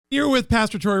You're with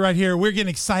Pastor Troy right here. We're getting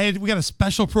excited. We got a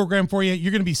special program for you.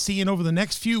 You're going to be seeing over the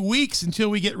next few weeks until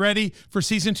we get ready for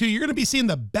season 2. You're going to be seeing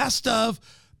the best of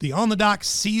the On the Dock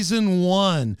season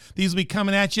 1. These will be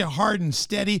coming at you hard and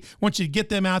steady. Want you to get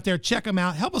them out there, check them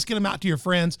out, help us get them out to your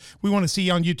friends. We want to see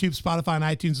you on YouTube, Spotify, and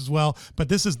iTunes as well. But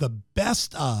this is the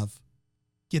best of,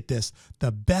 get this,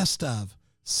 the best of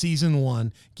season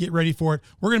 1. Get ready for it.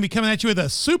 We're going to be coming at you with a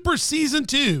super season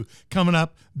 2 coming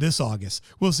up this August.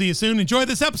 We'll see you soon. Enjoy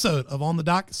this episode of On the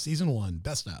Dock season 1,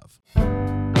 best of.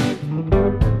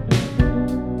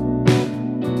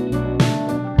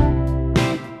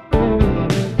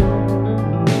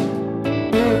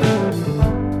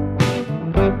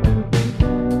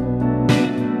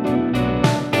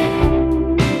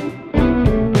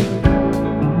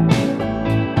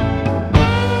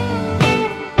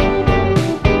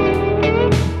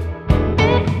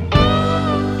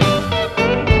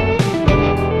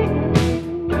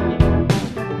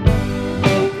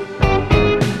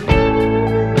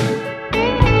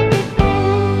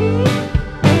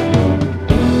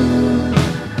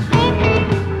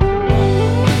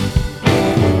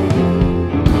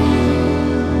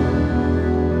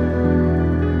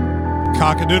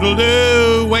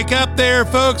 Cock-a-doodle-doo. Wake up there,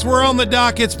 folks. We're on the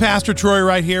dock. It's Pastor Troy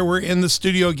right here. We're in the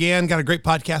studio again. Got a great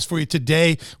podcast for you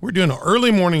today. We're doing an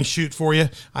early morning shoot for you.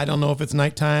 I don't know if it's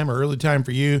nighttime or early time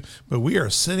for you, but we are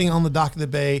sitting on the dock of the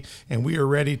bay, and we are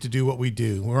ready to do what we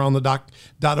do. We're on the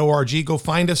dock.org. Go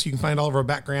find us. You can find all of our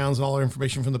backgrounds and all our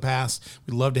information from the past.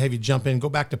 We'd love to have you jump in. Go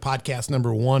back to podcast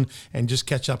number 1 and just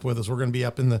catch up with us. We're going to be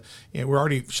up in the, we're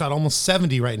already shot almost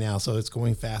 70 right now, so it's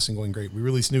going fast and going great. We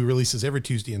release new releases every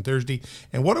Tuesday and Thursday.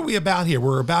 And what are we about here?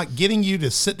 We're about getting you to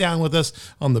sit down with us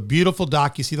on the beautiful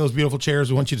dock. You see those beautiful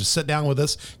chairs? We want you to sit down with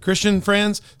us. Christian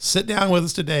friends, sit down with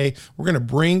us today. We're going to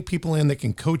bring people in that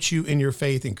can coach you in your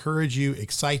faith, encourage you,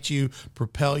 excite you,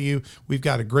 propel you. We've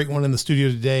got a great one in the studio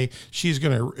today. She's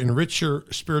going to enrich your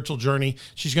spiritual journey.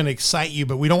 She's going to excite you,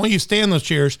 but we don't want you to stay in those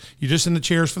chairs. You're just in the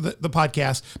chairs for the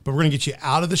podcast, but we're going to get you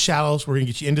out of the shallows. We're going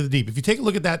to get you into the deep. If you take a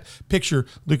look at that picture,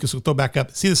 Lucas will throw back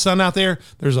up. See the sun out there?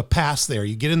 There's a pass there.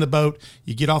 You get in the boat,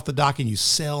 you get off the dock, and you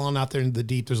sail on out there into the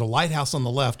deep. There's a lighthouse on the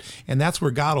left, and that's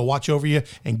where God will watch over you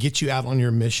and get you out on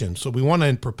your mission. So we want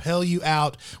to propel you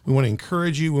out. We want to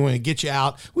encourage you. We want to get you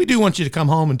out. We do want you to come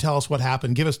home and tell us what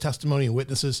happened. Give us testimony and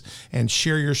witnesses and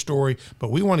share your story. But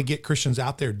we want to get Christians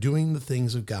out there doing the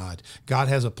things of God. God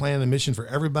has a plan and mission for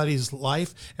everybody's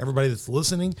life, everybody that's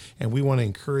listening, and we want to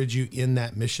encourage you in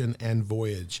that mission and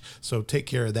voyage. So take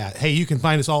care of that. Hey, you can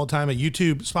find us all the time at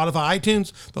YouTube, Spotify,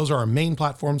 iTunes. Those are our main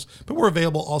platforms, but we're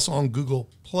available also on Google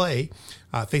Play,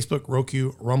 Facebook,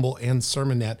 Roku, Rumble, and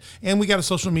SermonNet. And we got a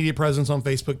social media presence on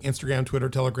Facebook, Instagram, Twitter,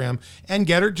 Telegram, and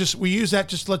Getter. We use that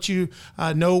just to let you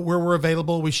know where we're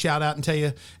available. We shout out and tell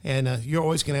you, and you're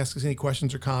always going to ask us any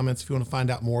questions or comments. If you want to find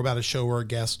out more about a show or a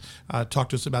guest, talk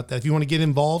to us about that. If you want to get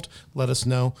involved, let us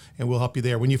know, and we'll help you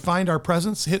there. When you find our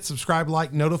presence, hit subscribe,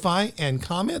 like, notify, and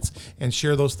comments, and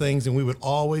share those things. And we would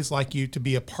always like you to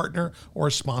be a partner or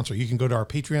a sponsor. You can go to our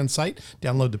Patreon site,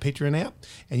 download the Patreon app,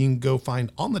 and you can go find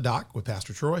On the Dock with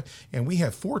Pastor Troy. And we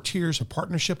have 4 tiers of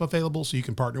partnership available, so you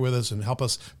can partner with us and help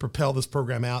us propel this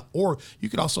program out. Or you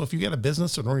could also, if you got a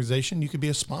business or an organization, you could be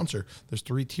a sponsor. There's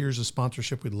 3 tiers of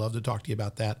sponsorship. We'd love to talk to you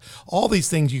about that. All these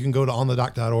things, you can go to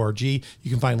onthedock.org. You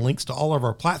can find links to all of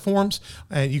our platforms,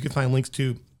 and you can find links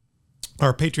to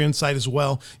our Patreon site as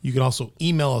well. You can also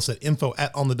email us at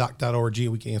info@onthedock.org.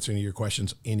 We can answer any of your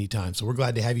questions anytime. So we're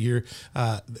glad to have you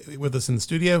here with us in the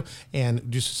studio,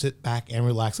 and just sit back and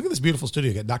relax. Look at this beautiful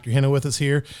studio. We got Dr. Henna with us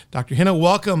here. Dr. Henna,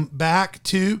 welcome back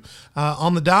to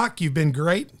On the Dock. You've been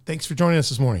great. Thanks for joining us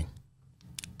this morning.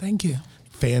 Thank you.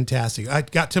 Fantastic. I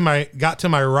got to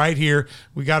my right here.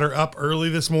 We got her up early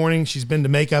this morning. She's been to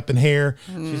makeup and hair.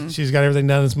 She's got everything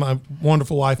done. It's my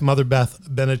wonderful wife, Mother Beth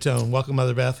Benetone. Welcome,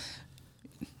 Mother Beth.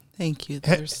 Thank you.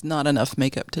 There's not enough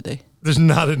makeup today. There's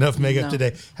not enough makeup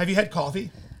today. Have you had coffee?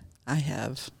 I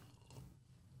have.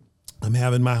 I'm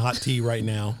having my hot tea right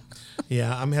now.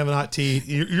 Yeah, I'm having hot tea.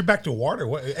 You're back to water.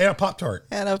 What? And a Pop-Tart.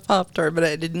 And a Pop-Tart, but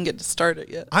I didn't get to start it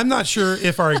yet. I'm not sure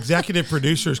if our executive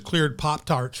producers cleared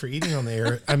Pop-Tarts for eating on the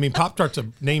air. I mean, Pop-Tart's a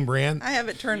name brand. I have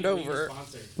it turned over.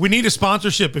 We need a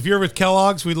sponsorship. If you're with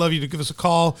Kellogg's, we'd love you to give us a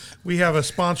call. We have a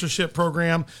sponsorship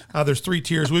program. There's 3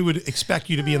 tiers. We would expect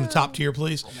you to be in the top tier,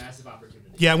 please. Massive opportunity.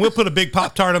 Yeah, and we'll put a big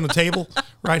Pop-Tart on the table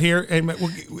right here. And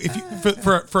if you,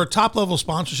 for a top-level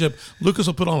sponsorship, Lucas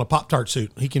will put on a Pop-Tart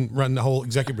suit. He can run the whole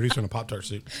executive producer in a Pop-Tart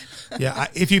suit. Yeah,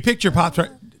 if you picked your Pop-Tart.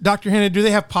 Dr. Henna, do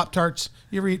they have Pop-Tarts?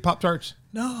 You ever eat Pop-Tarts?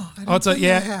 No, I don't think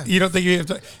I have. You don't think you have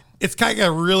to? It's kind of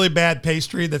a really bad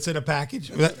pastry that's in a package.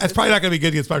 That's probably not going to be good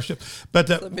against sponsorship. But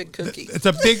It's a big cookie. It's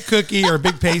a big cookie or a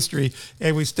big pastry,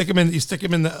 and we stick them in. You stick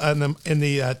them in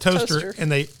the toaster,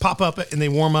 and they pop up and they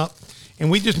warm up. And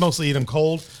we just mostly eat them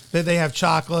cold. They have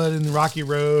chocolate and Rocky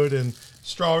Road and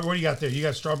strawberry. What do you got there? You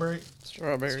got strawberry?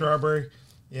 Strawberry.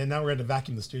 Yeah, now we're going to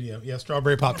vacuum the studio. Yeah,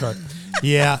 strawberry Pop-Tart.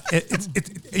 Yeah,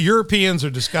 Europeans are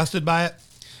disgusted by it.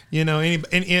 You know, any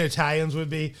Italians would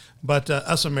be, but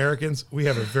us Americans, we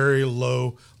have a very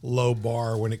low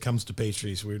bar when it comes to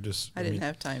pastries. I didn't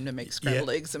have time to make scrambled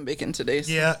eggs and bacon today.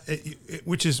 So. Yeah,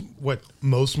 which is what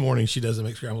most mornings she doesn't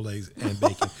make scrambled eggs and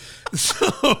bacon.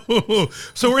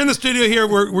 So we're in the studio here.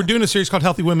 We're doing a series called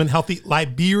Healthy Women, Healthy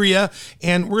Liberia,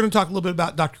 and we're going to talk a little bit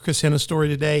about Dr. Chris Henna's story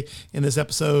today in this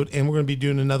episode, and we're going to be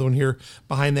doing another one here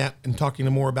behind that and talking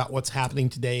more about what's happening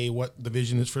today, what the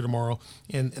vision is for tomorrow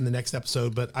in the next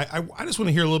episode. But I just want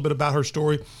to hear a little bit about her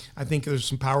story. I think there's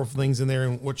some powerful things in there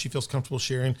and what she feels comfortable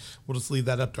sharing. We'll just leave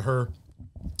that up to her.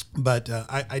 But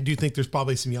I do think there's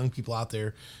probably some young people out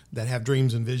there that have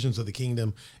dreams and visions of the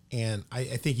kingdom. And I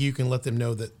think you can let them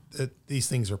know that these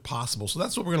things are possible. So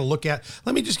that's what we're going to look at.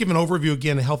 Let me just give an overview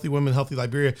again of Healthy Women, Healthy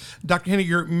Liberia. Dr. Henna,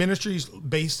 your ministry is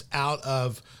based out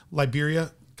of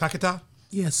Liberia, Kakata?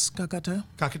 Yes, Kakata.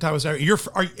 Kakata was there. You're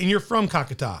from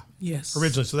Kakata. Yes.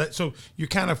 Originally. So you're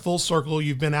kind of full circle.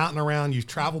 You've been out and around. You've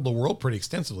traveled the world pretty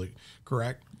extensively,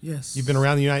 correct? Yes. You've been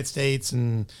around the United States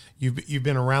and you've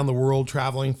been around the world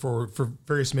traveling for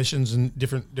various missions and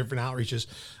different outreaches.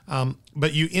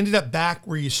 But you ended up back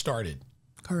where you started.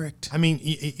 Correct. I mean,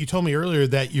 you told me earlier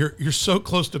that you're so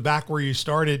close to back where you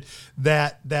started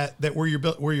that where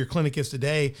your clinic is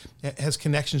today has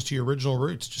connections to your original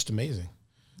roots. Just amazing.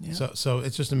 Yeah. So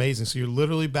it's just amazing. So you're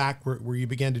literally back where you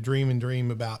began to dream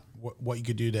about what you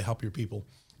could do to help your people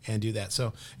and do that.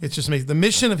 So it's just amazing. The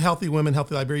mission of Healthy Women,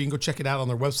 Healthy Liberia, you can go check it out on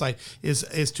their website,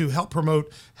 is to help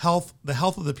promote the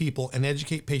health of the people and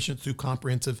educate patients through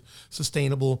comprehensive,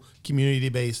 sustainable,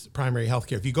 community-based primary health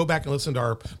care. If you go back and listen to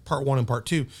our part 1 and part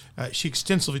 2, she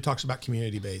extensively talks about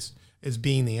community-based as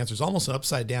being the answer. It's almost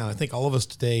upside down. I think all of us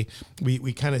today,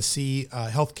 we kind of see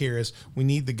healthcare as we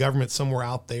need the government somewhere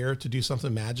out there to do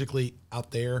something magically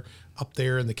up there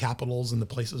in the capitals and the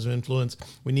places of influence.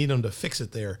 We need them to fix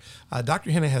it there. Dr.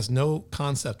 Henna has no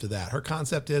concept of that. Her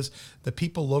concept is the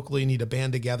people locally need to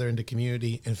band together into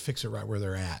community and fix it right where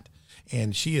they're at.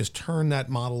 And she has turned that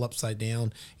model upside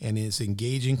down and is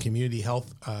engaging community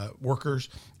health workers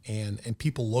and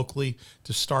people locally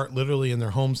to start literally in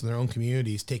their homes and their own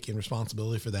communities taking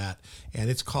responsibility for that. And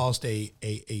it's caused a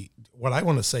what I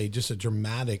want to say, just a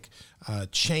dramatic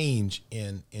change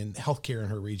in healthcare in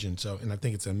her region. So, and I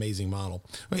think it's an amazing model.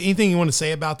 Anything you want to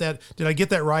say about that? Did I get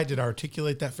that right? Did I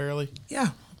articulate that fairly? Yeah.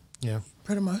 Yeah.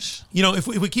 Pretty much. You know, if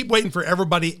we keep waiting for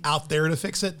everybody out there to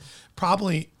fix it,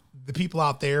 probably the people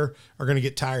out there are going to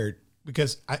get tired,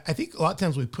 because I think a lot of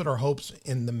times we put our hopes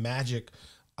in the magic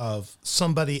of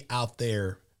somebody out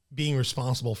there being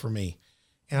responsible for me.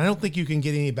 And I don't think you can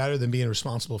get any better than being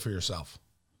responsible for yourself.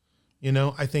 You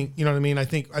know, I think, you know what I mean? I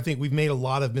think we've made a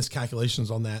lot of miscalculations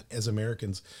on that as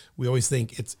Americans. We always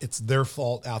think it's their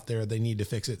fault out there. They need to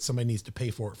fix it. Somebody needs to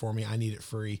pay for it for me. I need it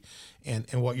free. And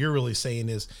what you're really saying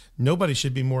is nobody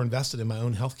should be more invested in my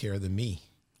own healthcare than me.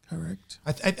 Correct.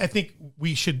 I think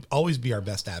we should always be our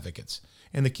best advocates,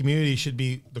 and the community should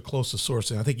be the closest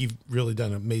source. And I think you've really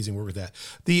done amazing work with that.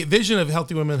 The vision of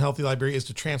Healthy Women, Healthy Liberia is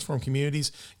to transform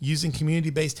communities using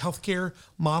community-based healthcare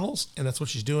models. And that's what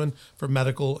she's doing for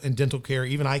medical and dental care,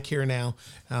 even eye care now,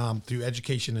 through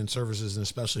education and services, and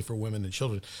especially for women and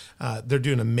children. They're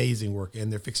doing amazing work,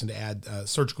 and they're fixing to add a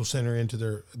surgical center into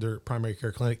their primary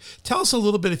care clinic. Tell us a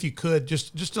little bit, if you could,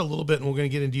 just a little bit, and we're going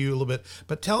to get into you a little bit,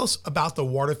 but tell us about the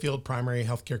Waterfield Primary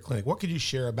Healthcare Clinic. What could you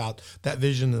share about that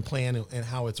vision and the plan and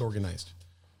how it's organized?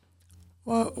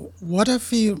 Well,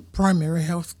 Waterfield Primary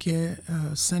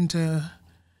Healthcare Center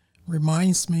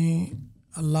reminds me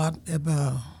a lot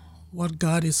about what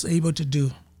God is able to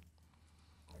do.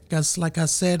 Because like I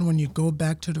said, when you go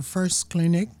back to the first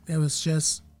clinic, there was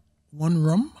just one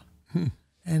room,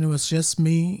 and it was just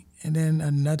me, and then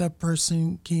another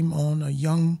person came on, a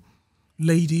young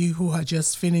lady who had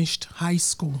just finished high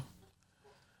school.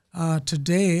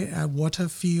 Today at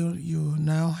Waterfield, you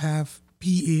now have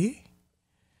PA,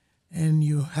 and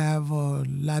you have a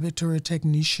laboratory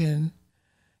technician,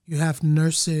 you have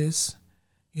nurses,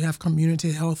 you have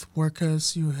community health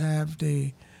workers, you have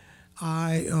the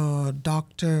eye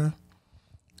doctor,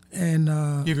 and You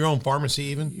have your own pharmacy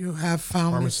even? you have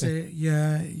pharmacy.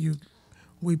 Yeah,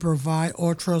 we provide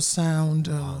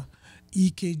ultrasound,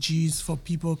 EKGs for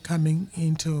people coming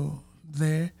into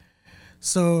there.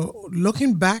 So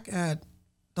looking back at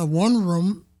the one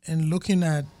room, and looking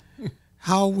at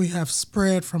how we have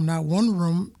spread from that one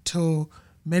room to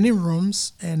many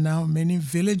rooms and now many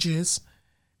villages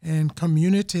and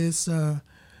communities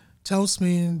tells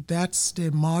me that's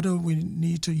the model we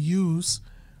need to use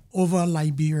over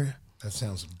Liberia. That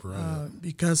sounds brilliant.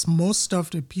 Because most of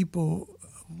the people,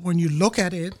 when you look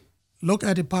at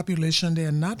the population, they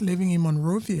are not living in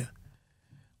Monrovia,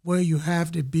 where you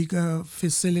have the bigger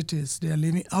facilities. They are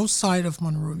living outside of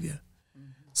Monrovia.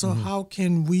 So how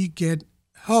can we get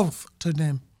health to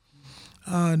them?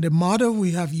 The model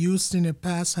we have used in the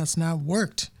past has not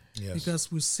worked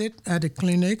because we sit at the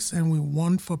clinics and we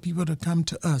want for people to come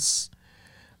to us.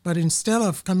 But instead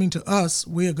of coming to us,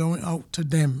 we are going out to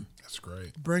them. That's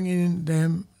great. Bringing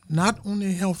them not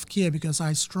only health care, because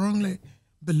I strongly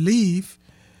believe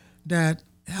that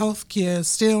health care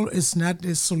still is not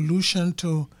the solution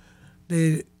to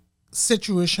the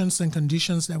situations and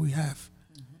conditions that we have.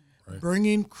 Right.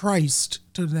 Bringing Christ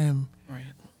to them, right.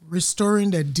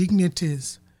 Restoring their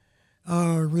dignities,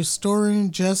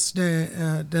 restoring just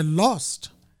the lost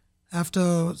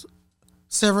after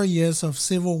several years of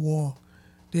civil war.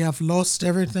 They have lost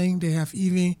everything. They have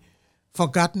even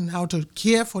forgotten how to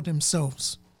care for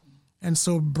themselves. And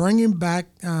so bringing back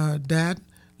that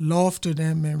love to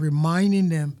them and reminding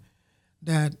them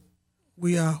that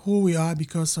we are who we are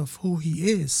because of who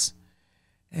He is.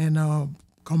 And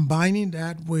combining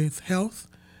that with health,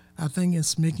 I think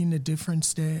it's making a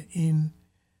difference there in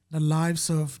the lives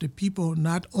of the people,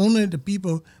 not only the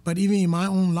people, but even in my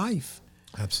own life.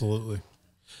 Absolutely.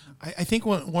 I think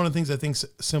one of the things I think is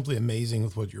simply amazing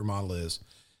with what your model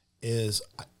is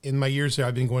in my years here,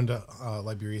 I've been going to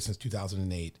Liberia since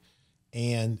 2008,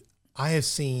 and I have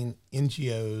seen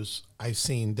NGOs, I've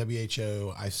seen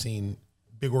WHO, I've seen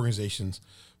big organizations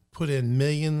put in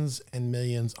millions and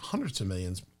millions, hundreds of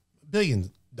millions, $billions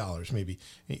maybe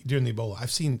during the Ebola. I've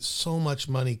seen so much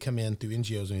money come in through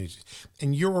NGOs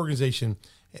and your organization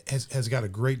has got a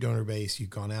great donor base. You've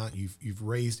gone out, you've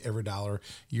raised every dollar.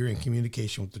 You're in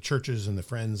communication with the churches and the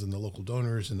friends and the local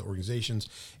donors and the organizations,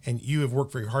 and you have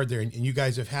worked very hard there. And you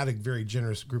guys have had a very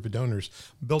generous group of donors,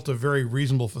 built a very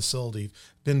reasonable facility,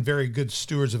 been very good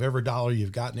stewards of every dollar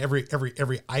you've gotten.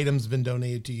 Every item's been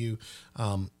donated to you,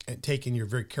 and taken. You're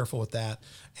very careful with that.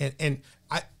 And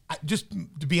I just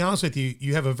to be honest with you,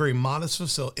 you have a very modest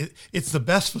facility. It's the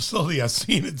best facility I've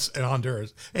seen in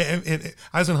Honduras. And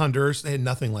I was in Honduras. They had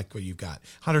nothing like what you've got.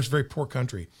 Honduras is a very poor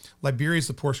country. Liberia is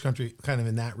the poorest country kind of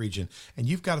in that region. And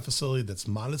you've got a facility that's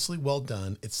modestly well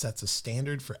done. It sets a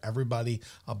standard for everybody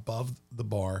above the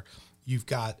bar. You've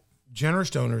got generous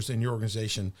donors in your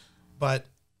organization, but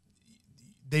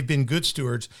they've been good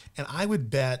stewards. And I would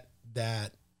bet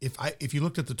that if you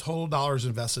looked at the total dollars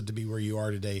invested to be where you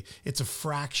are today, it's a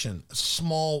fraction, a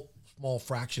small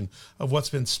fraction of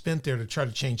what's been spent there to try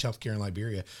to change healthcare in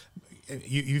Liberia.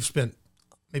 You've spent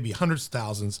maybe hundreds of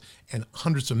thousands and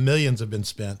hundreds of millions have been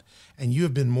spent, and you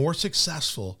have been more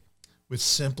successful with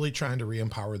simply trying to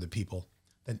re-empower the people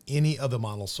than any other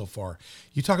model so far.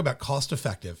 You talk about cost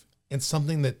effective and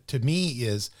something that to me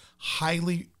is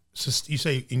highly, you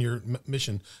say in your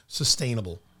mission,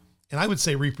 sustainable, and I would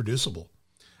say reproducible.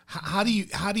 How do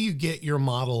you get your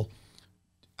model?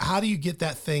 How do you get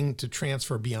that thing to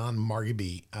transfer beyond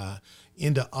Margaby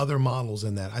into other models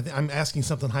in that? I'm asking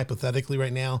something hypothetically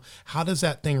right now. How does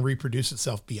that thing reproduce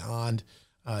itself beyond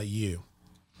you?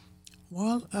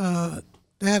 Well,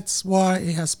 that's why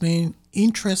it has been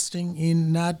interesting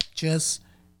in not just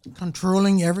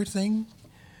controlling everything,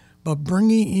 but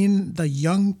bringing in the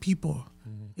young people.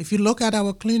 Mm-hmm. If you look at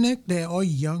our clinic, they're all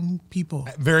young people.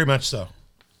 Very much so.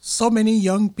 So many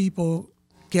young people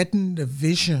getting the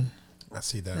vision. I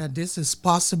see that. That this is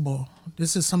possible.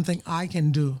 This is something I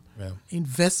can do. Yeah.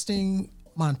 Investing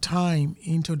my time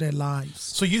into their lives.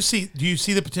 So do you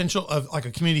see the potential of like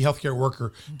a community healthcare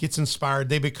worker gets inspired,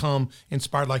 they become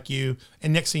inspired like you,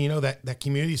 and next thing you know, that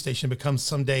community station becomes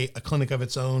someday a clinic of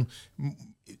its own.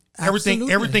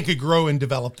 Everything could grow and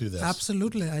develop through this.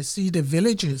 Absolutely. I see the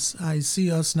villages. I see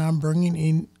us now bringing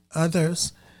in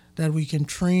others that we can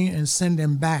train and send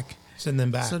them back. So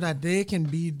that they can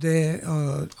be there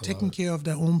taking care of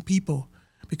their own people.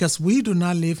 Because we do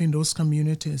not live in those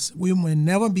communities. We will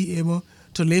never be able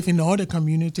to live in all the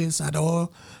communities at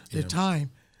all the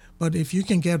time. But if you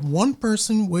can get one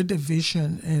person with the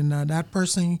vision and that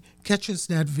person catches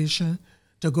that vision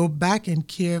to go back and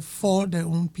care for their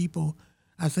own people,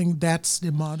 I think that's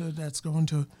the model that's going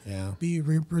to be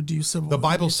reproducible. The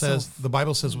Bible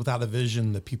says without a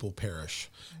vision, the people perish.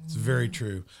 It's very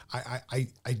true.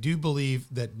 I do believe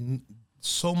that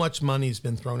so much money has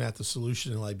been thrown at the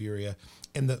solution in Liberia,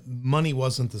 and the money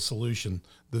wasn't the solution.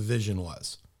 The vision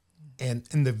was. and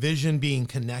the vision being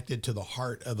connected to the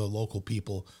heart of the local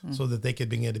people so that they could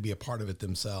begin to be a part of it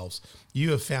themselves.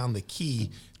 You have found the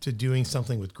key to doing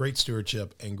something with great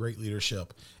stewardship and great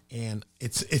leadership. And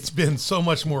it's been so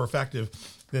much more effective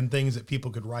than things that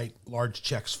people could write large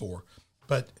checks for.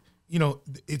 But, you know,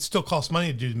 it still costs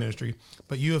money to do the ministry,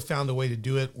 but you have found a way to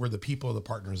do it where the people are the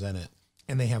partners in it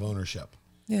and they have ownership.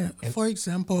 Yeah. For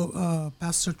example,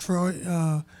 Pastor Troy,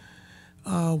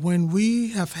 when we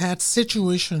have had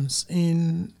situations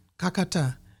in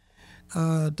Kakata,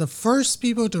 the first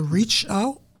people to reach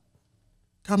out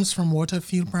comes from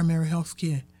Waterfield Primary Health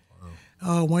Care.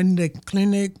 When the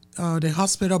clinic, the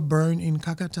hospital burned in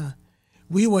Kakata,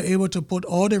 we were able to put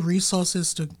all the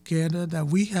resources together that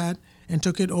we had and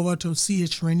took it over to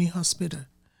C.H. Rennie Hospital.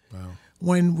 Wow.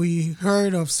 When we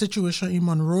heard of situation in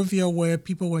Monrovia where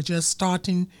people were just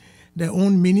starting their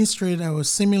own ministry that was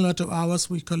similar to ours,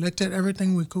 we collected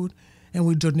everything we could and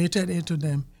we donated it to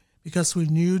them because we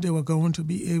knew they were going to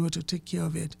be able to take care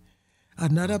of it.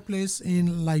 Another place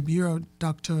in Liberia,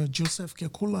 Dr. Joseph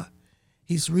Kekula,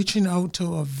 he's reaching out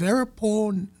to a very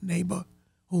poor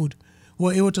neighborhood.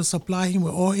 We're able to supply him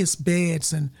with all his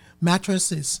beds and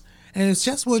mattresses. And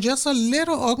we're just a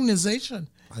little organization.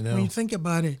 I know. When you think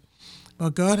about it.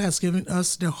 But God has given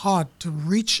us the heart to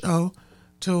reach out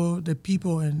to the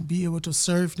people and be able to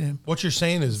serve them. What you're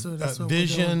saying is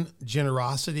vision, we're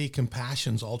generosity,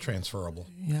 compassion's all transferable.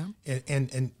 Yeah.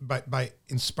 And by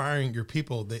inspiring your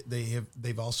people,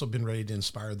 they've also been ready to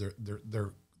inspire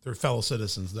their fellow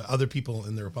citizens, the other people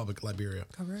in the Republic of Liberia.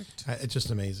 Correct. It's just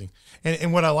amazing.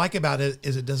 And what I like about it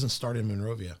is it doesn't start in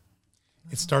Monrovia.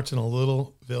 It starts in a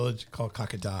little village called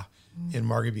Kakata in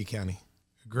Margaby County.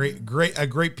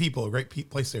 Great people, a great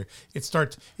place there. It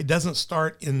doesn't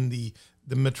start in the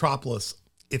metropolis.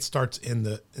 It starts in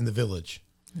the village.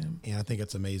 Yeah. And I think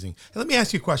it's amazing. And let me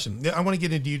ask you a question. I want to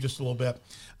get into you just a little bit.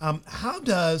 How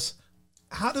does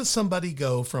somebody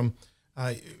go from,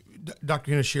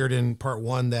 Dr. Hannah shared in part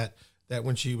one that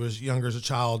when she was younger as a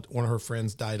child, one of her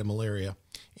friends died of malaria.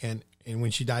 And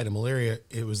when she died of malaria,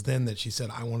 it was then that she said,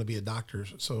 I want to be a doctor.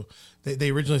 So they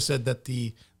originally said that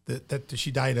that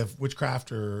she died of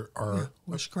witchcraft or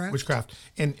witchcraft.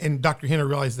 And Dr. Hannah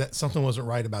realized that something wasn't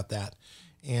right about that.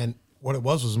 And what it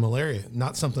was malaria,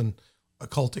 not something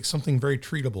occultic, something very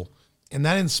treatable. And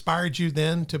that inspired you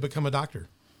then to become a doctor.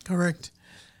 Correct.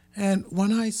 And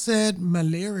when I said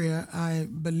malaria, I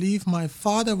believe my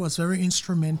father was very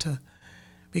instrumental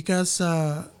because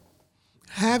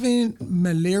having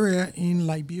malaria in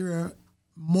Liberia,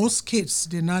 most kids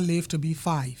did not live to be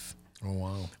 5. Oh,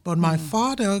 wow. But my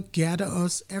father gathered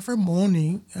us every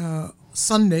morning,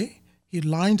 Sunday. He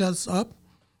lined us up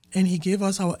and he gave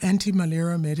us our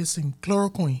anti-malaria medicine,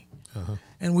 chloroquine. Uh-huh.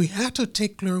 And we had to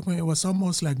take chloroquine. It was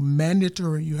almost like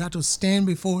mandatory. You had to stand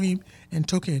before him and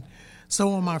took it.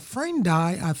 So when my friend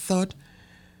died, I thought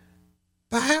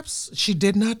perhaps she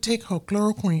did not take her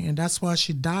chloroquine and that's why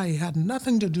she died. It had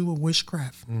nothing to do with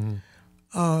witchcraft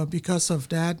because of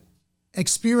that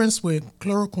experience with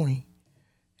chloroquine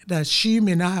that she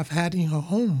may not have had in her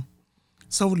home.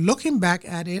 So looking back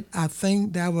at it, I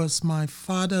think that was my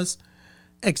father's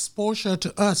exposure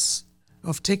to us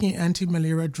of taking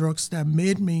anti-malaria drugs that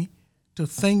made me to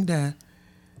think that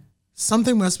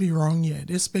something must be wrong here.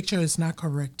 This picture is not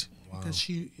correct. Wow. Because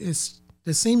she is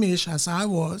the same age as I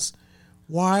was.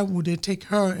 Why would they take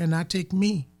her and not take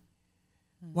me?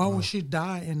 Why would she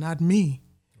die and not me?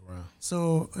 Wow.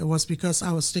 So it was because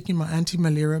I was taking my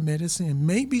anti-malaria medicine, and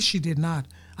maybe she did not.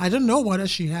 I don't know whether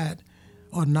she had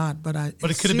or not, but it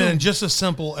could have been just as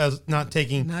simple as not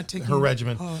taking her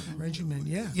regimen.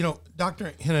 Yeah. You know,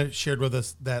 Dr. Hannah shared with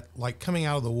us that, like, coming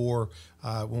out of the war,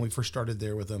 when we first started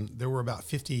there with them, there were about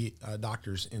 50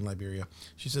 doctors in Liberia.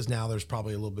 She says now there's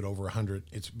probably a little bit over 100.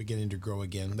 It's beginning to grow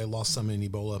again. They lost some in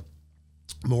Ebola.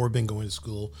 More have been going to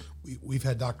school. We've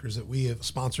had doctors that we have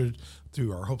sponsored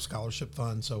through our Hope Scholarship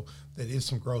Fund, so that is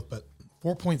some growth. But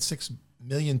 4.6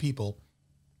 million people,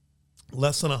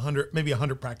 less than 100, maybe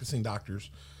 100 practicing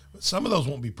doctors. Some of those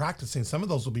won't be practicing. Some of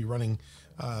those will be running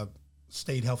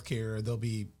state healthcare. They'll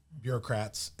be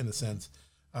bureaucrats, in a sense,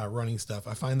 running stuff.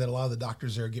 I find that a lot of the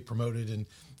doctors there get promoted and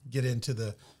get into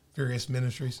the various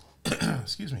ministries.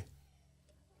 Excuse me.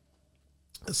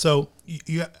 So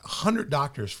you have 100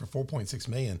 doctors for 4.6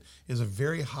 million is a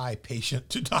very high patient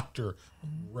to doctor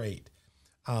rate.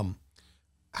 How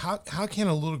can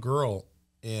a little girl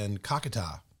in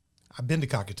Kakata, I've been to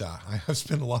Kakata. I've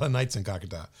spent a lot of nights in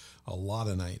Kakata, a lot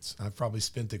of nights. I've probably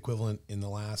spent the equivalent in the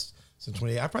last, since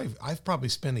 28, I've probably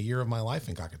spent a year of my life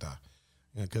in Kakata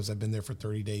because I've been there for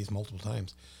 30 days multiple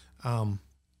times. How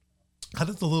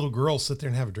does the little girl sit there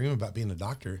and have a dream about being a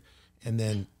doctor and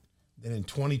then Then in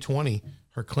 2020,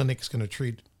 her clinic's going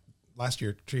to last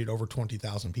year treated over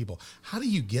 20,000 people. How do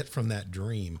you get from that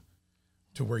dream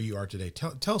to where you are today?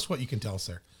 Tell us what you can tell us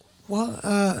there.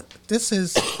 Well, this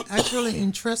is actually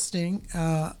interesting.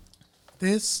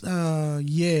 This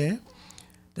year,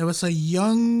 there was a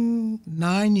young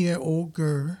 9-year-old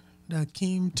girl that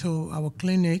came to our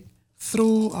clinic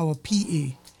through our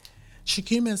PA. She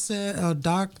came and said,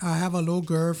 Doc, I have a little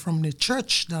girl from the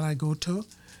church that I go to,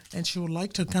 and she would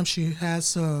like to come. She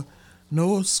has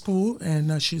no school,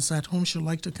 and she's at home. She would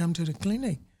like to come to the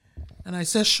clinic. And I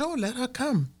said, sure, let her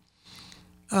come.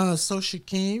 So she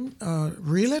came,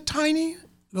 really tiny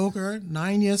little girl,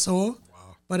 9 years old,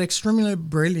 but extremely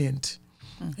brilliant.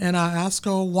 And I asked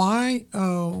her, why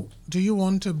do you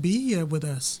want to be here with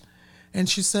us? And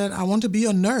she said, I want to be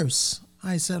a nurse.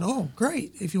 I said, oh,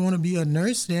 great. If you want to be a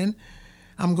nurse, then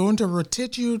I'm going to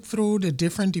rotate you through the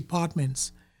different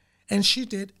departments. And she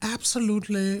did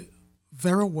absolutely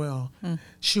very well.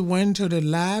 She went to the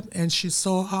lab and she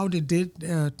saw how they did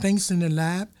things in the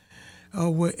lab.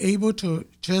 Were able to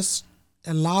just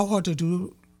allow her to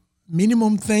do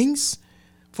minimum things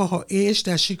for her age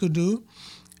that she could do,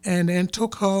 and then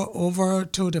took her over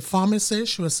to the pharmacy.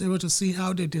 She was able to see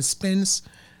how they dispense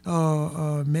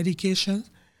medication,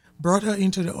 brought her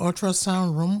into the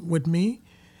ultrasound room with me,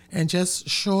 and just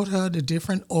showed her the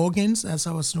different organs as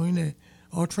I was doing the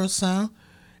ultrasound.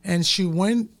 And she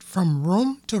went from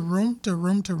room to room to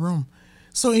room to room.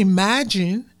 So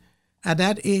imagine at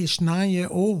that age,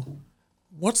 9-year-old,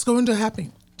 what's going to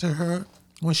happen to her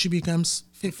when she becomes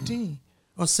 15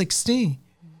 or 16?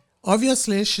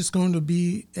 Obviously, she's going to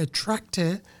be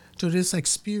attracted to this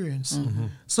experience.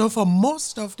 So for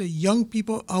most of the young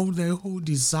people out there who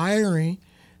desiring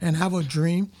and have a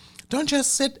dream, don't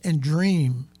just sit and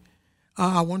dream.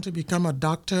 I want to become a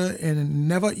doctor and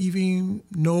never even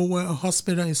know where a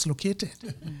hospital is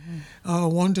located. I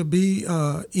want to be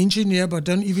an engineer, but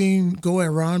don't even go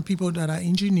around people that are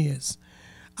engineers.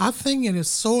 I think it is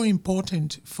so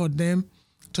important for them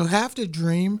to have the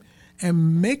dream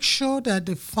and make sure that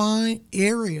they find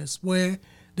areas where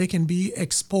they can be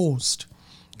exposed.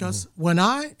 Because when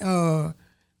I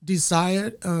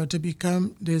desired to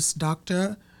become this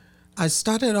doctor, I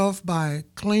started off by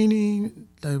cleaning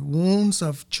the wounds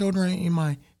of children in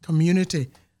my community,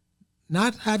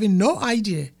 not having no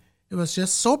idea. It was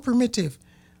just so primitive.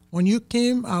 When you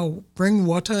came, I'll bring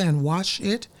water and wash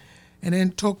it, and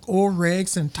then took old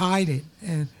rags and tied it.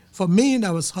 And for me,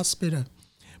 that was hospital.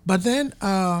 But then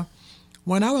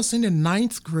when I was in the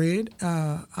 9th grade,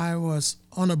 I was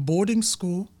on a boarding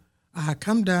school. I had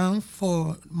come down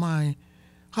for my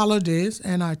holidays,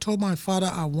 and I told my father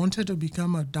I wanted to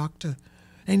become a doctor.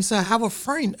 And he said, I have a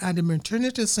friend at the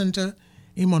maternity center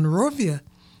in Monrovia,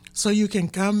 so you can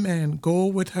come and go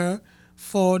with her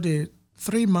for the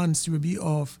 3 months you will be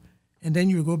off, and then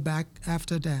you go back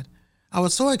after that. I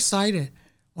was so excited.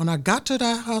 When I got to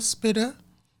that hospital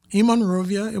in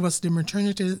Monrovia, it was the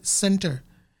maternity center.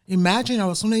 Imagine I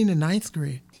was only in the 9th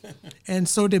grade. And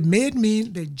so they made me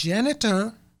the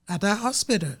janitor at that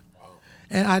hospital.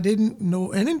 And I didn't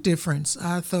know any difference.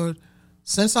 I thought,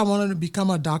 since I wanted to become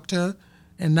a doctor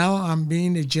and now I'm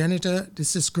being a janitor,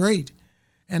 this is great.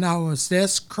 And I was there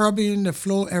scrubbing the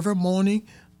floor every morning.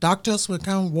 Doctors would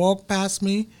come walk past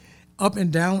me up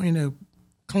and down in a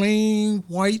clean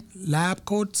white lab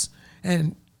coats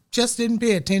and just didn't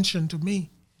pay attention to me.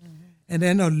 And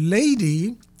then a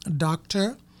lady, a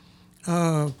doctor,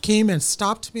 came and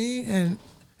stopped me and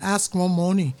asked one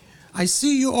morning, I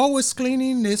see you always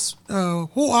cleaning this.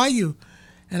 Who are you?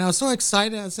 And I was so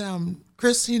excited. I said, I'm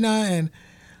Christina, and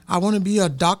I want to be a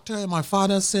doctor. And my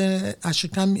father said I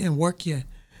should come and work here.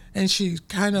 And she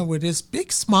kind of, with this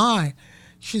big smile,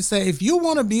 she said, if you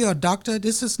want to be a doctor,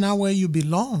 this is not where you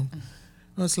belong.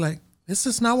 I was like, this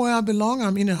is not where I belong.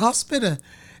 I'm in a hospital.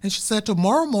 And she said,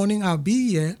 tomorrow morning I'll be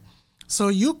here. So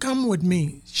you come with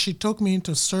me. She took me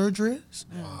into surgeries.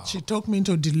 Wow. She took me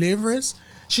into deliveries.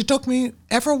 She took me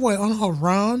everywhere on her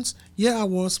rounds. Yeah, I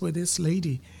was with this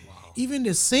lady. Wow. Even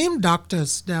the same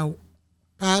doctors that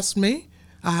passed me,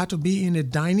 I had to be in the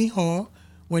dining hall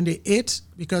when they ate,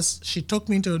 because she took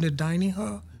me to the dining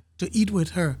hall to eat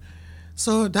with her.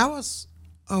 So that was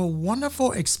a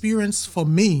wonderful experience for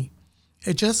me.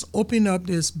 It just opened up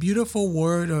this beautiful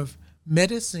world of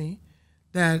medicine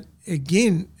that,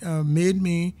 again, made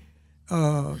me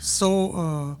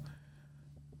so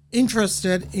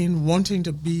interested in wanting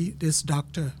to be this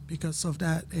doctor because of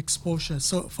that exposure.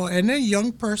 So for any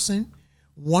young person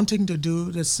wanting to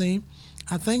do the same,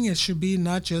 I think it should be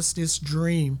not just this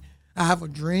dream. I have a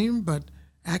dream, but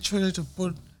actually to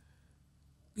put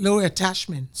little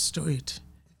attachments to it.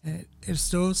 It's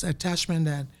those attachments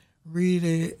that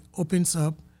really opens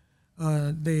up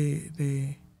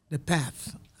the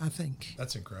path, I think.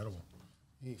 That's incredible.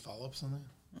 Any follow-ups on that?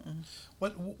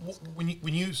 What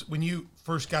when you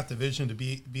first got the vision to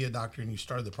be a doctor and you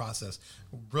started the process?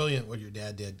 Brilliant what your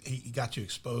dad did. He got you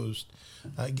exposed.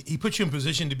 He put you in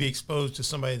position to be exposed to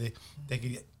somebody that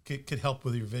could help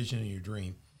with your vision and your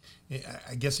dream.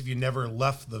 I guess if you never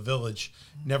left the village,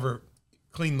 never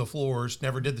cleaned the floors,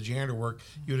 never did the janitor work,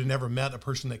 you would have never met a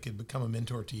person that could become a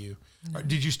mentor to you.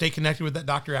 Did you stay connected with that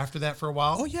doctor after that for a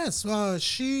while? Oh, yes.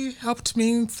 She helped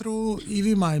me through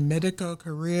even my medical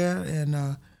career.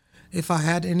 And if I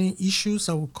had any issues,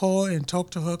 I would call and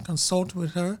talk to her, consult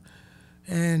with her.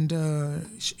 And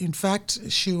in fact,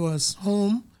 she was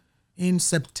home in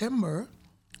September.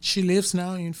 She lives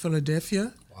now in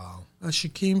Philadelphia. Wow. She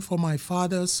came for my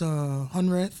father's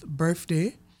 100th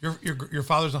birthday. Your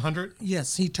father's 100?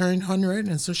 Yes, he turned 100,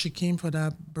 and so she came for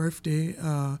that birthday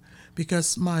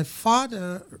because my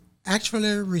father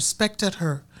actually respected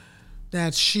her,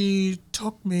 that she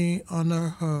took me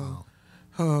under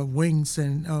her wings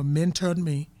and mentored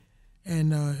me.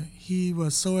 And he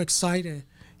was so excited.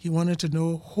 He wanted to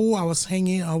know who I was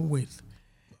hanging out with.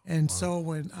 And so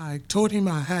when I told him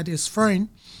I had his friend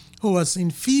who was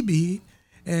in Phoebe,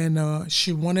 and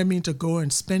she wanted me to go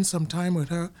and spend some time with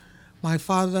her, my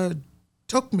father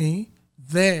took me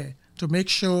there to make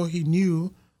sure he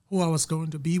knew who I was going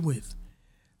to be with.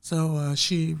 So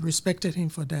she respected him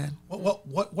for that.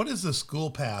 What is the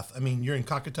school path? I mean, you're in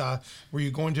Kakata. Were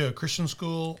you going to a Christian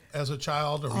school as a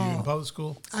child, or were you in public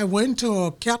school? I went to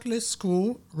a Catholic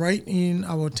school right in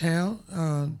our town.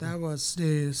 That was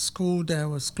the school that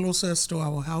was closest to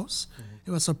our house. It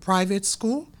was a private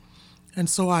school. And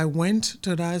so I went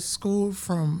to that school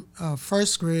from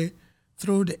first grade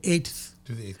through the 8th.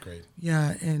 To the 8th grade.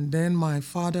 Yeah, and then my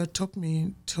father took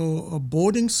me to a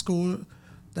boarding school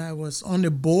that was on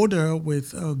the border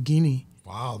with Guinea.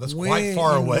 Wow, that's quite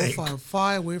far away.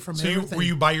 Far away from everything. Were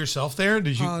you by yourself there?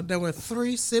 Did you? There were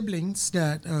 3 siblings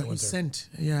that he sent.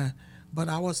 Yeah, but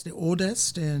I was the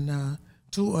oldest, and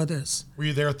 2 others. Were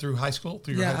you there through high school?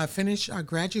 I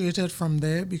graduated from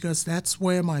there because that's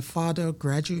where my father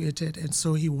graduated, and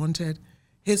so he wanted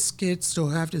his kids to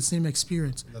have the same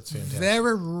experience. That's fantastic.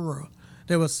 Very rural.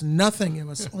 There was nothing. It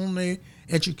was only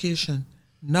education,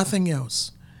 nothing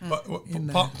else.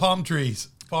 Palm trees.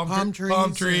 Palm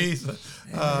trees.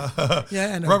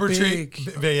 And rubber tree.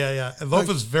 Yeah. And Lofa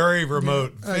is very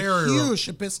remote. A huge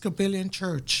Episcopalian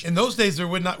church. In those days,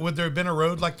 would there have been a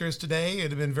road like there is today?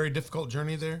 It'd have been a very difficult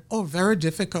journey there. Oh, very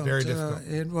difficult. Very difficult.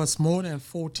 It was more than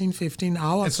 14, 15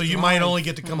 hours. And so you might only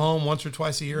get to come home once or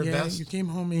twice a year at best? Yeah, you came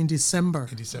home in December.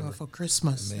 For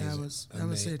Christmas. Amazing. That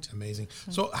was it. Amazing.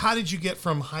 So how did you get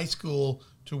from high school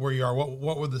to where you are?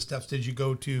 What were the steps? Did you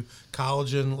go to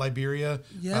college in Liberia?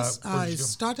 Yes, I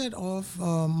started off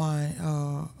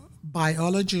my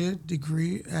biology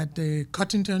degree at the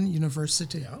Cottington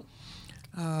University.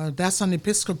 Yeah. That's an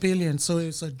Episcopalian, so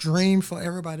it's a dream for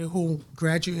everybody who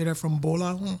graduated from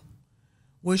Bolahun,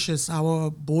 which is our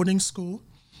boarding school.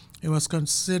 It was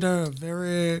considered a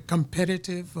very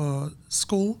competitive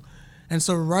school. And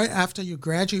so right after you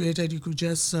graduated, you could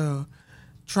just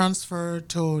transfer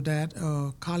to that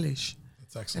college.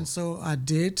 That's excellent. And so I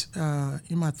did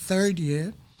in my 3rd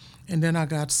year, and then I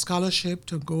got scholarship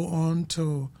to go on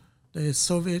to the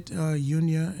Soviet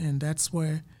Union, and that's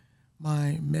where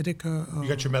my medical you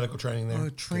got your medical training there.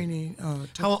 Training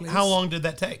took place. How long did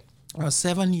that take?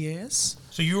 7 years.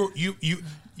 So you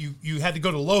had to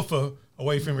go to Lofa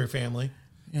away from your family.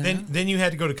 Yeah. Then you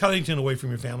had to go to Cuttington away from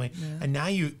your family, and now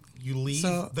you leave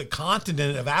the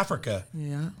continent of Africa.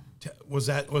 Yeah. Was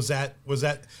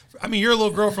that? I mean, you're a little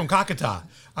girl from Kakata.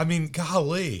 I mean,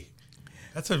 golly,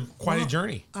 that's quite a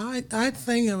journey. I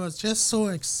think it was just so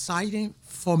exciting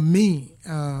for me.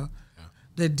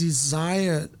 The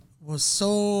desire was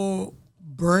so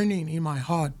burning in my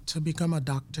heart to become a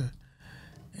doctor.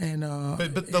 And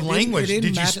but the language,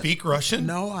 did you speak Russian?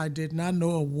 No, I did not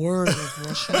know a word of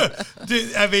Russian.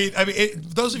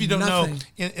 Those of you who don't know,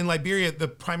 in Liberia, the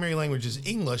primary language is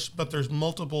English, but there's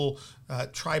multiple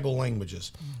tribal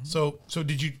languages. Mm-hmm. So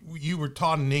did you were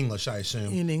taught in English, I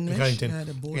assume? In English, at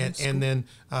a boarding school. And then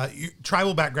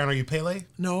tribal background, are you Pele?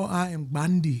 No, I am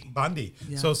Bandi. Bandi.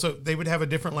 Yeah. So they would have a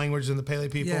different language than the Pele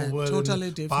people would.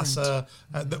 Totally different. Bassa.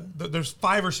 There's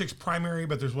 5 or 6 primary,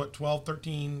 but there's 12,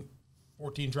 13...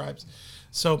 14 tribes.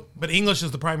 So, but English is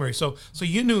the primary. So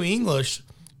you knew English,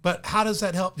 but how does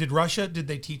that help? Did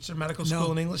they teach their medical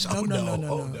school in English?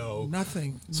 No.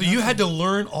 Nothing. So you had to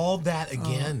learn all that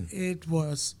again. It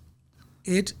was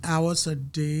 8 hours a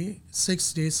day,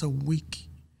 6 days a week.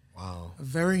 Wow.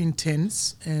 Very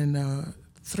intense. And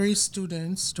 3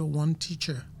 students to 1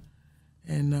 teacher,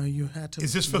 and you had to.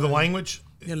 Is this for the language?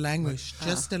 Your language,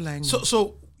 just the language.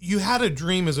 So you had a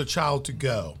dream as a child to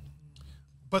go,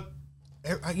 but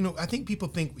I think people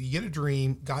think you get a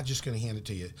dream, God's just going to hand it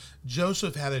to you.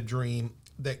 Joseph had a dream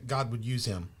that God would use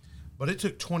him, but it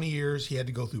took 20 years. He had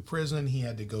to go through prison. He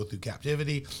had to go through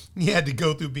captivity. He had to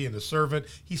go through being a servant.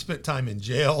 He spent time in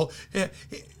jail.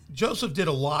 Joseph did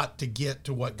a lot to get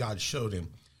to what God showed him.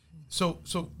 So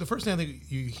the first thing I think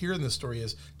you hear in this story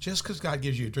is just because God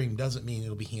gives you a dream doesn't mean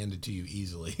it'll be handed to you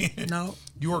easily. No.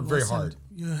 You work very hard.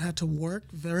 You had to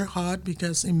work very hard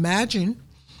because imagine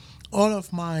all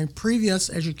of my previous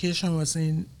education was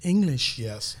in English.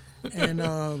 Yes. And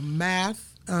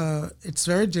math, it's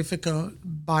very difficult.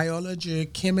 Biology,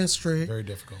 chemistry. Very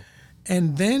difficult.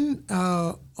 And then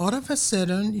all of a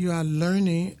sudden you are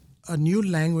learning a new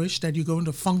language that you're going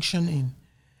to function in.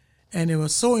 And it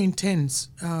was so intense.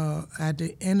 At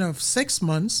the end of 6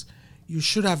 months, you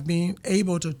should have been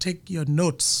able to take your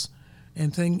notes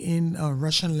and think in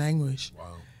Russian language.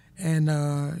 Wow. And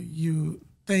you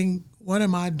think, what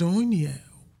am I doing here?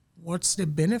 What's the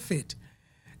benefit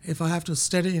if I have to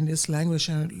study in this language?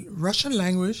 And Russian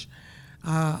language,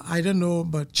 I don't know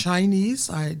about Chinese,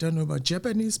 I don't know about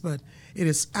Japanese, but it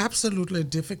is absolutely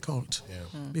difficult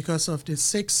because of the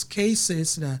 6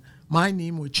 cases that my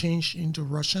name would change into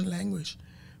Russian language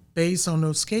based on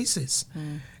those cases.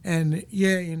 And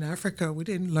in Africa, we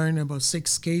didn't learn about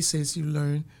 6 cases. You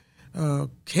learn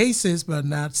cases, but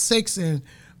not 6. And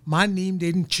my name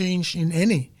didn't change in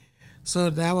any. So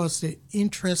that was the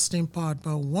interesting part.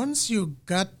 But once you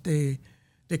got the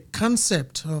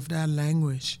concept of that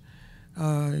language,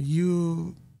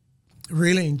 you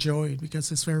really enjoy it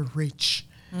because it's very rich.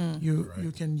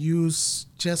 You can use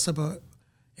just about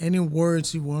any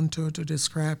words you want to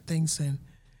describe things, and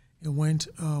it went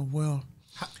well.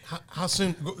 How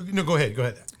soon? Go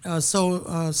ahead.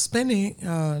 So spending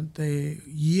the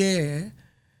year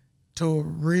to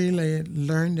really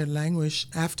learn the language.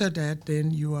 After that,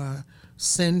 then you are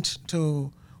sent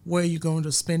to where you're going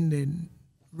to spend the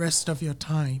rest of your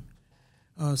time.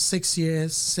 6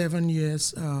 years, 7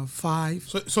 years, 5.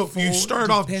 So 4, you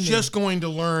start off depending. just going to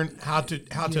learn how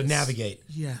to navigate.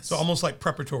 Yes. So almost like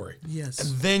preparatory. Yes.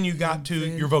 And then you got to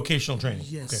your vocational training.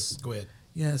 Yes. Okay, go ahead.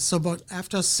 Yeah, so but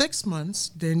after 6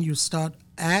 months, then you start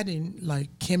adding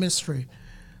like chemistry.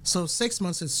 So 6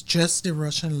 months is just the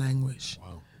Russian language.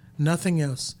 Wow. Nothing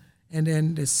else. And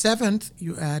then the 7th,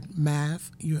 you add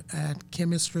math, you add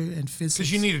chemistry and physics.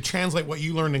 Because you need to translate what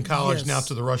you learned in college Yes. now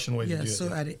to the Russian way to do it.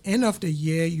 So at the end of the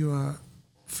year, you are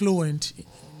fluent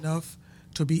enough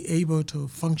to be able to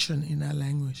function in that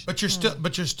language. But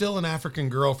you're still an African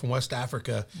girl from West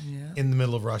Africa in the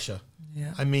middle of Russia.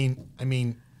 Yeah. I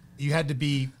mean, you had to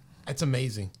be. It's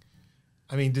amazing.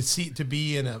 I mean, to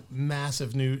be in a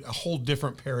massive a whole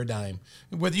different paradigm.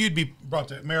 Whether you'd be brought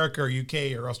to America or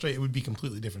UK or Australia, it would be a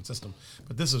completely different system.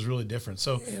 But this is really different.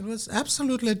 So It was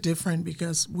absolutely different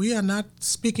because we are not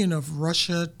speaking of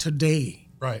Russia today.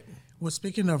 right. We're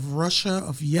speaking of Russia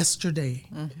of yesterday,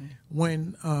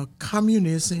 when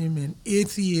communism and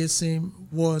atheism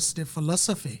was the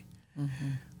philosophy,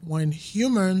 when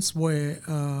humans were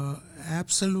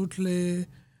absolutely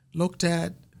looked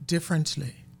at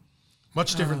differently.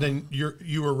 Much different than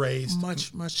you were raised.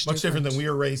 Much different than we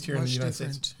were raised here in the United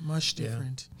States. Much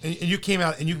different. And you came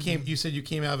out, and you said you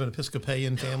came out of an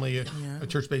Episcopalian family, a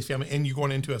church-based family, and you're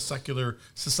going into a secular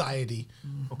society.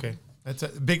 Okay, that's a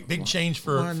big change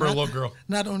for a little girl.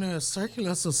 Not only a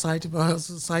secular society, but a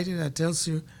society that tells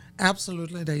you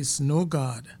absolutely there is no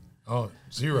God. Oh,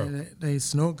 zero. There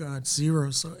is no God,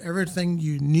 zero. So everything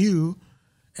you knew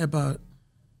about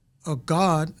a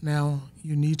God, now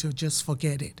you need to just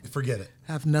forget it. Forget it.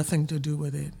 Have nothing to do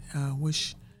with it,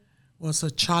 which was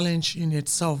a challenge in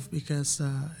itself because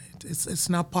it's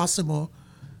not possible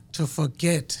to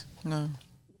forget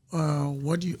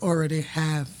what you already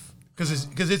have.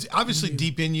 Because it's obviously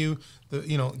deep in you.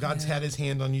 God's had His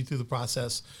hand on you through the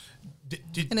process.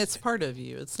 And it's part of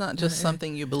you. It's not just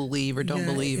something you believe or don't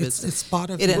believe. It's part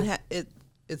of you.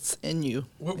 It's in you.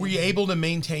 Were you able to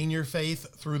maintain your faith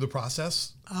through the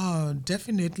process?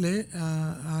 Definitely.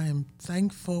 I am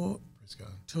thankful Praise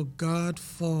God. to God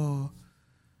for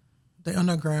the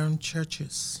underground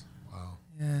churches. Wow.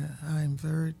 Yeah, I'm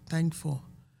very thankful.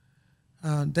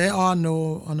 There are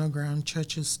no underground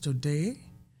churches today,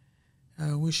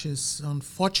 which is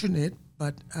unfortunate,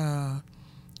 but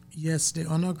yes, the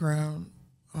underground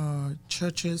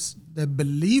churches, the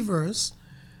believers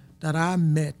that I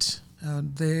met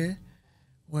there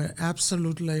were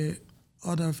absolutely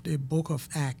out of the book of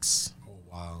Acts. Oh,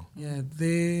 wow. Yeah,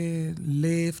 they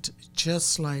lived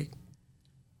just like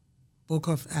book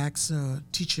of Acts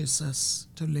teaches us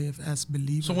to live as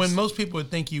believers. So when most people would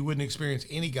think you wouldn't experience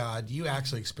any God, you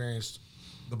actually experienced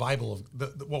the Bible,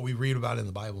 what we read about in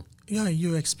the Bible. Yeah,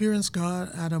 you experience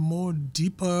God at a more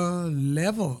deeper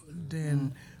level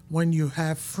than when you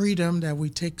have freedom that we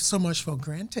take so much for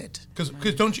granted. Because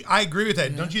don't you? I agree with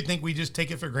that. Yeah. Don't you think we just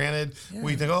take it for granted? Yeah.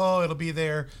 We think, oh, it'll be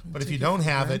there. But if you don't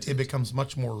have it, it becomes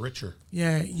much more richer.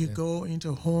 Yeah, you go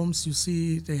into homes, you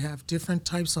see they have different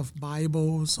types of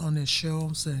Bibles on their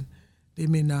shelves, and they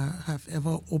may not have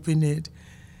ever opened it.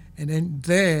 And then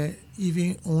there,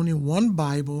 even owning one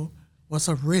Bible was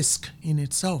a risk in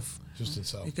itself. Just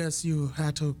itself. Because you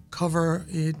had to cover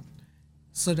it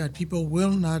so that people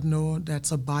will not know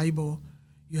that's a Bible.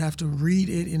 You have to read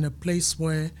it in a place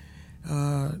where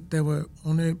there were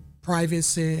only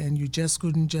privacy and you just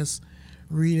couldn't just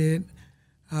read it.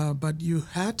 But you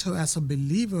had to, as a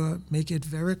believer, make it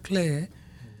very clear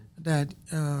that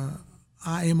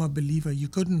I am a believer. You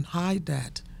couldn't hide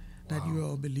that you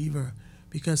are a believer.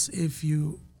 Because if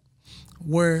you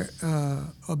were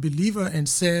a believer and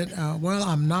said, well,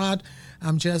 I'm not,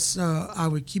 I'm just, I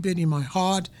would keep it in my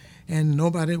heart and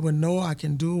nobody would know, I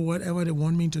can do whatever they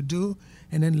want me to do.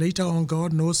 And then later on,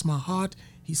 God knows my heart,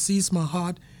 He sees my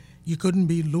heart. You couldn't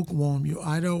be lukewarm. You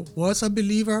either was a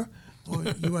believer or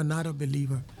you are not a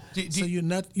believer. You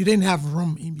didn't have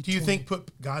room in between. Do you think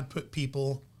God put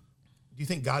people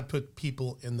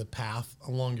in the path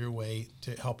along your way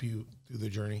to help you through the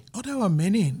journey? Oh, there were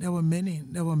many.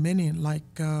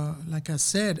 Like I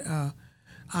said,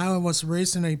 I was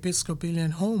raised in an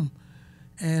Episcopalian home,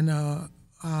 and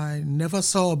I never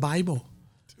saw a Bible.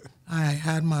 I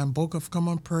had my Book of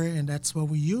Common Prayer, and that's what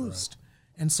we used.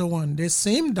 Right. And so on. This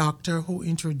same doctor who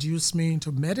introduced me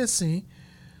into medicine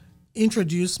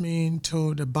introduced me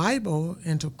into the Bible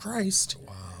and to Christ.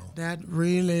 Wow. That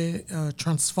really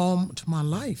transformed my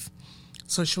life.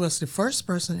 So she was the first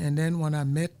person, and then when I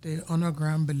met the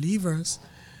underground believers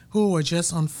who were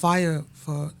just on fire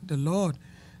for the Lord,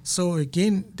 so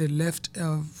again, they left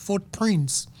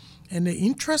footprints. And the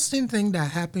interesting thing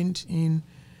that happened in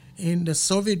the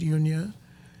Soviet Union,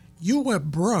 you were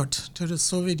brought to the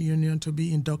Soviet Union to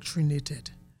be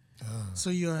indoctrinated. So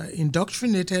you are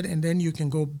indoctrinated, and then you can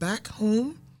go back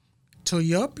home to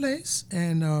your place,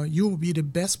 and you will be the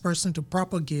best person to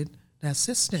propagate that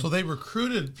system. So they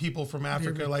recruited people from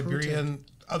Africa, Liberia, and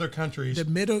other countries. The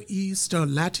Middle East,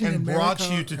 Latin America. And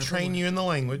brought you to train you in the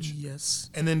language. Yes.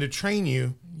 And then to train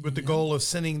you with the goal of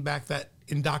sending back that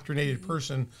indoctrinated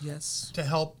person to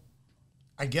help,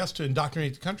 I guess, to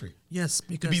indoctrinate the country. Yes,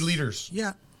 because to be leaders.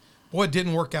 Yeah. Boy, it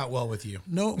didn't work out well with you.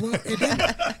 No, well,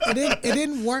 it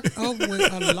didn't work out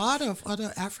with a lot of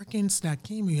other Africans that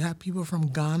came. You had people from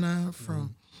Ghana,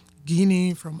 from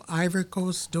Guinea, from Ivory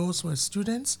Coast. Those were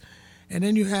students. And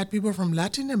then you had people from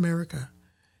Latin America.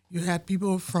 You had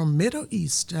people from Middle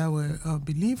East that were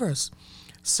believers.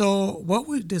 So what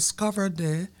we discovered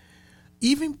there,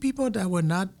 even people that were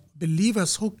not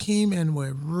believers who came and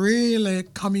were really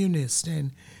communists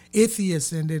and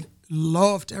atheists and they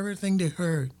loved everything they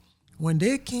heard, when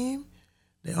they came,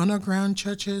 the underground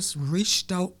churches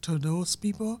reached out to those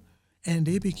people and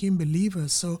they became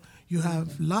believers. So you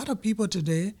have a lot of people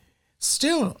today,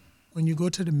 still, when you go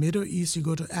to the Middle East, you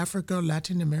go to Africa,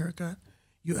 Latin America,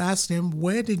 you ask them,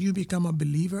 where did you become a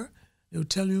believer? They'll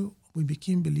tell you, we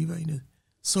became believer in the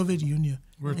Soviet Union.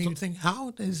 And you think,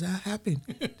 how does that happen?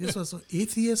 This was an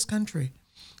atheist country.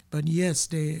 But yes,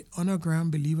 the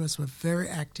underground believers were very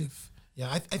active. Yeah,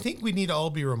 I think we need to all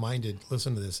be reminded,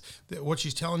 listen to this, that what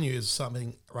she's telling you is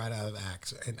something right out of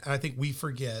Acts. And I think we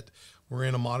forget we're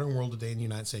in a modern world today in the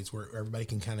United States where everybody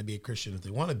can kind of be a Christian if they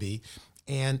want to be.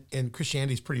 And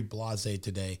Christianity is pretty blasé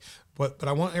today. But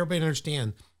I want everybody to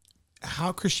understand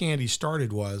how Christianity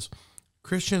started was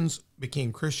Christians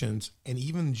became Christians, and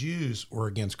even Jews were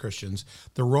against Christians.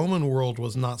 The Roman world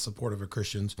was not supportive of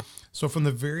Christians. So from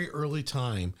the very early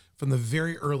time,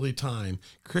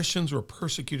 Christians were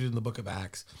persecuted in the book of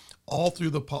Acts, all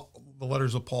through the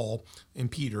letters of Paul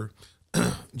and Peter,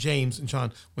 James and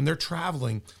John. When they're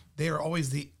traveling, they are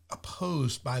always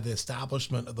opposed by the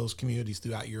establishment of those communities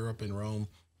throughout Europe and Rome.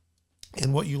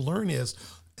 And what you learn is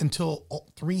until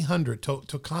 300, till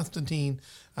Constantine,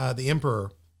 the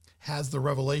emperor, has the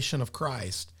revelation of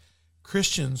Christ,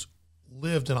 Christians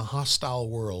lived in a hostile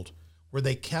world where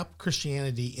they kept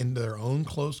Christianity in their own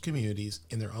closed communities,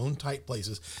 in their own tight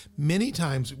places. Many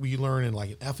times we learn in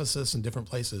like Ephesus and different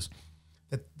places,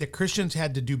 that the Christians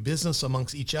had to do business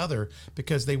amongst each other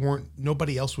because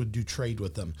nobody else would do trade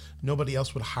with them. Nobody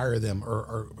else would hire them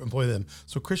or employ them.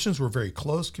 So Christians were very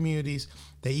close communities.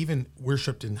 They even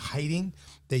worshiped in hiding.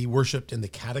 They worshiped in the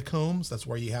catacombs. That's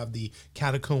where you have the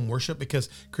catacomb worship, because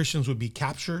Christians would be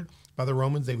captured by the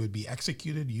Romans. They would be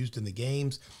executed, used in the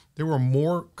games. There were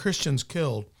more Christians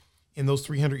killed in those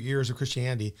 300 years of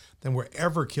Christianity than were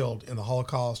ever killed in the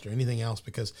Holocaust or anything else,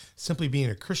 because simply being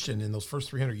a Christian in those first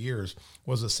 300 years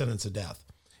was a sentence of death.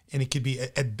 And it could be,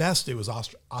 at best, it was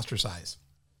ostracized.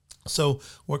 So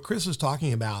what Chris is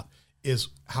talking about is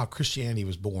how Christianity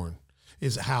was born,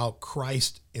 is how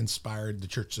Christ inspired the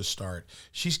church to start.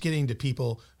 She's getting to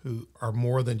people who are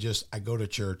more than just, I go to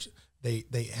church. They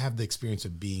have the experience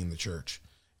of being the church.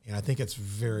 And I think it's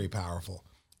very powerful.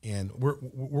 And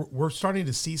we're starting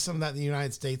to see some of that in the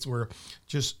United States, where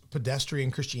just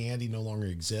pedestrian Christianity no longer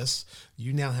exists.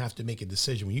 You now have to make a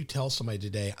decision. When you tell somebody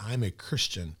today, I'm a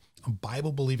Christian, a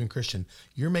Bible-believing Christian,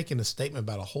 you're making a statement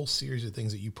about a whole series of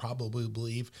things that you probably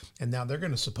believe. And now they're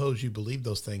going to suppose you believe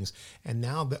those things. And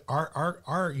now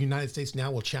our United States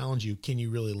now will challenge you. Can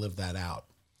you really live that out?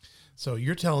 So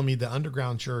you're telling me the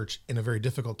underground church in a very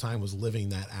difficult time was living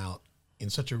that out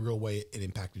in such a real way it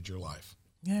impacted your life.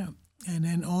 Yeah. And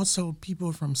then also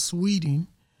people from Sweden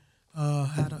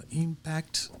had an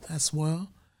impact as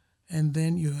well. And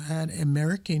then you had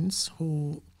Americans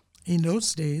who, in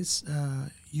those days,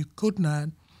 you could not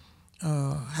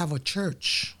have a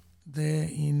church there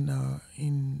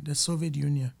in the Soviet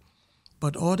Union.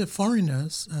 But all the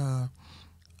foreigners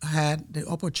had the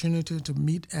opportunity to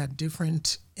meet at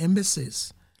different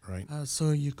embassies. Right.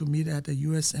 So you could meet at the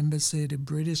U.S. Embassy, the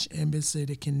British Embassy,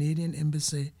 the Canadian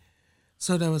Embassy.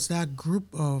 So there was that group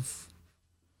of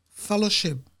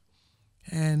fellowship,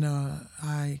 and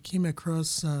I came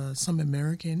across some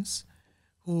Americans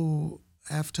who,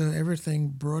 after everything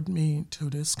brought me to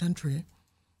this country,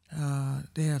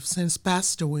 they have since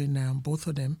passed away now, both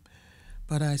of them,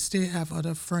 but I still have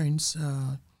other friends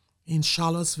in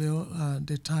Charlottesville.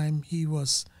 The time he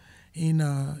was in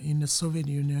the Soviet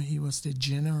Union, he was the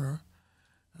general,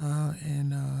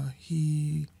 and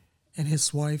he and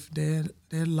his wife, their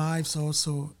lives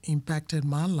also impacted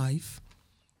my life,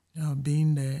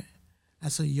 being there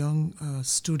as a young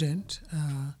student.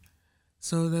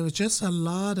 So there was just a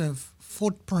lot of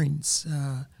footprints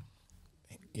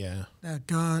that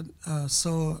God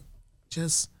saw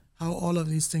just how all of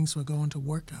these things were going to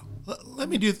work out. Let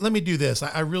me do this.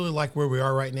 I really like where we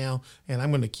are right now, and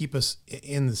I'm going to keep us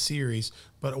in the series.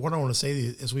 But what I want to say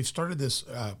is we've started this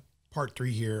part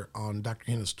 3 here on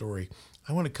Dr. Henna's story.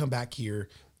 I want to come back here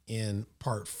in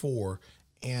part 4,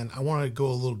 and I want to go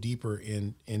a little deeper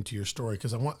into your story,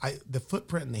 because the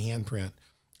footprint and the handprint.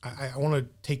 I want to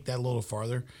take that a little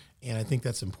farther, and I think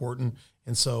that's important.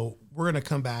 And so we're going to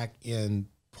come back in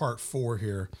part 4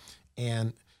 here,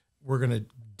 and we're going to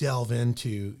delve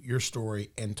into your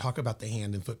story and talk about the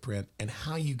hand and footprint and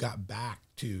how you got back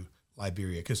to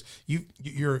Liberia, because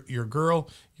you're a girl,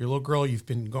 you're a little girl. You've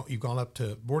gone up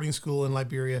to boarding school in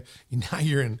Liberia. Now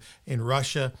you're in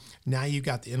Russia. Now you've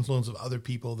got the influence of other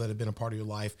people that have been a part of your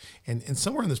life, and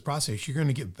somewhere in this process, you're going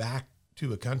to get back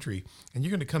to a country, and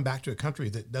you're going to come back to a country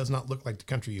that does not look like the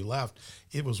country you left.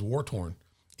 It was war torn.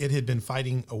 It had been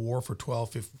fighting a war for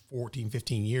 12, 14,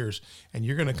 15 years, and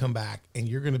you're going to come back, and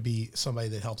you're going to be somebody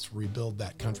that helps rebuild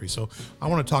that country. So I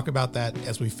want to talk about that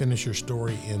as we finish your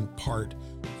story in part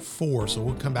 4. So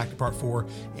we'll come back to part 4,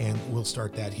 and we'll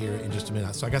start that here in just a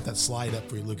minute. So I got that slide up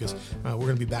for you, Lucas. We're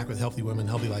going to be back with Healthy Women,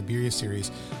 Healthy Liberia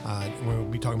series. We'll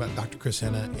be talking about Dr. Chris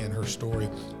Henna and her story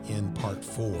in part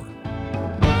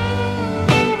 4.